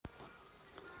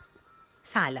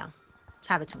سلام،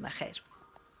 شبتون بخیر.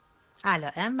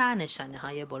 علائم و نشانه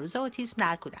های بروز اوتیسم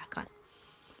در کودکان.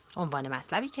 عنوان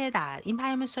مطلبی که در این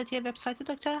پیام صوتی وبسایت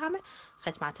دکتر همه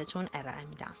خدمتتون ارائه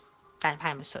میدم. در این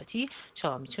پیام صوتی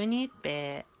شما میتونید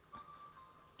به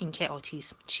اینکه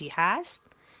اوتیسم چی هست،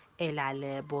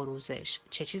 علل بروزش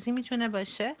چه چیزی میتونه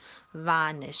باشه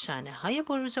و نشانه های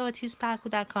بروز اوتیسم در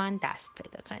کودکان دست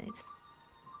پیدا کنید.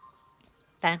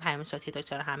 در این پیام صوتی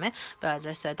دکتر همه به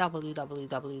آدرس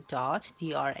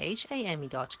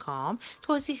www.drhame.com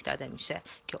توضیح داده میشه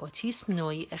که اوتیسم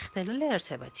نوعی اختلال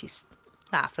ارتباطی است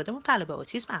و افراد مبتلا به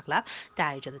اوتیسم اغلب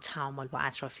در ایجاد تعامل با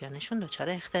اطرافیانشون دچار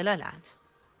اختلالند.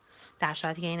 در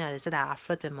صورتی که این عارضه در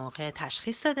افراد به موقع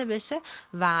تشخیص داده بشه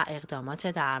و اقدامات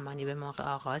درمانی به موقع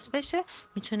آغاز بشه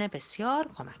میتونه بسیار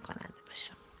کمک کننده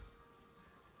باشه.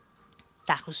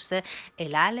 در خصوص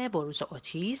علل بروز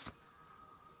اوتیسم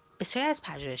بسیاری از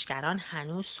پژوهشگران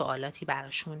هنوز سوالاتی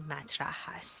براشون مطرح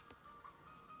هست.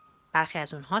 برخی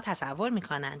از اونها تصور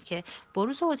میکنند که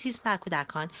بروز اوتیسم در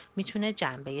کودکان میتونه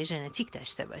جنبه ژنتیک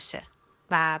داشته باشه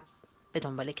و به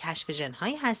دنبال کشف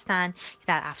ژن‌هایی هستند که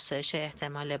در افزایش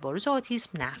احتمال بروز اوتیسم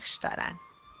نقش دارند.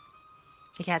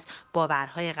 یکی از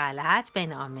باورهای غلط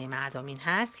بین عامه مردم این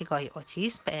هست که گاهی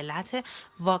اوتیسم به علت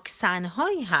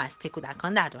واکسن‌هایی هست که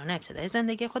کودکان در دوران ابتدای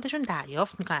زندگی خودشون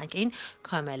دریافت میکنن که این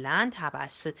کاملا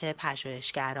توسط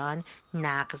پژوهشگران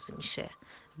نقض میشه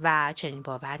و چنین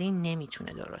باوری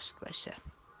نمیتونه درست باشه.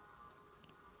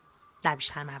 در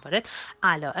بیشتر موارد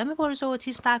علائم بروز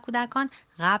اوتیسم در کودکان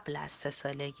قبل از 3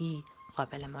 سالگی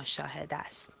قابل مشاهده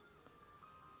است.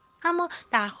 اما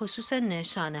در خصوص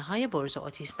نشانه های بروز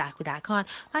اوتیسم در کودکان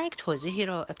من یک توضیحی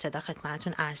رو ابتدا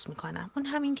خدمتتون عرض می کنم. اون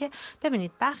همین که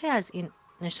ببینید برخی از این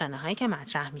نشانه هایی که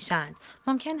مطرح میشن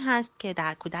ممکن هست که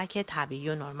در کودک طبیعی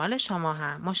و نرمال شما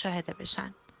هم مشاهده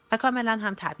بشن و کاملا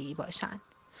هم طبیعی باشن.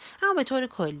 اما به طور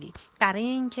کلی برای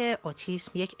اینکه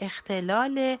اوتیسم یک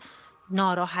اختلال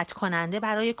ناراحت کننده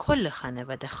برای کل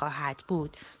خانواده خواهد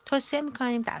بود، توصیه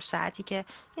میکنیم در ساعتی که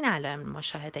این علائم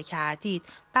مشاهده کردید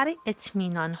برای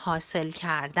اطمینان حاصل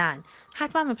کردن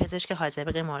حتما به پزشک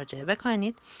حاذقی مراجعه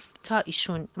بکنید تا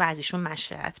ایشون و از ایشون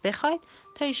مشورت بخواید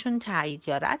تا ایشون تایید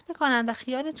یا رد بکنن و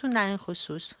خیالتون در این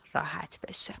خصوص راحت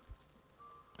بشه.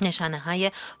 نشانه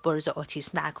های بروز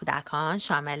اوتیسم در کودکان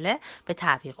شامل به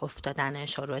تعویق افتادن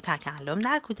شروع تکلم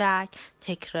در کودک،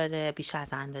 تکرار بیش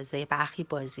از اندازه برخی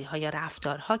بازی ها یا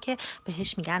رفتارها که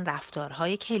بهش میگن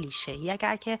رفتارهای کلیشه‌ای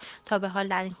اگر که تا به حال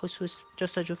در این خصوص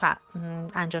جستجو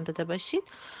انجام داده باشید،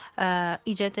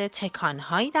 ایجاد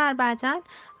تکانهایی در بدن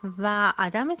و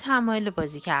عدم تمایل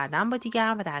بازی کردن با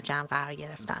دیگران و در جمع قرار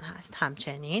گرفتن هست.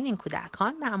 همچنین این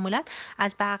کودکان معمولا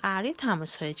از برقراری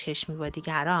تماس‌های چشمی با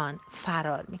دیگران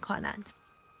فرار می‌کنند.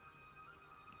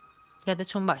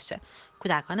 یادتون باشه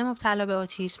کودکان مبتلا به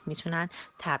اوتیسم میتونن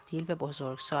تبدیل به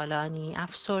بزرگسالانی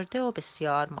افسرده و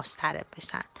بسیار مضطرب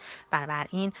بشن.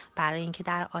 بنابراین برای اینکه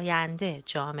در آینده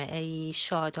جامعه‌ای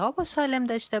شاداب و سالم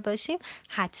داشته باشیم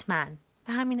حتما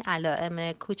به همین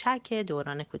علائم کوچک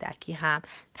دوران کودکی هم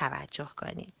توجه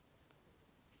کنید.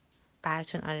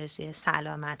 براتون آرزوی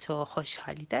سلامت و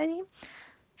خوشحالی داریم.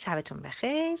 شبتون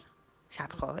بخیر. شب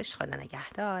خوش. خدا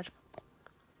نگهدار.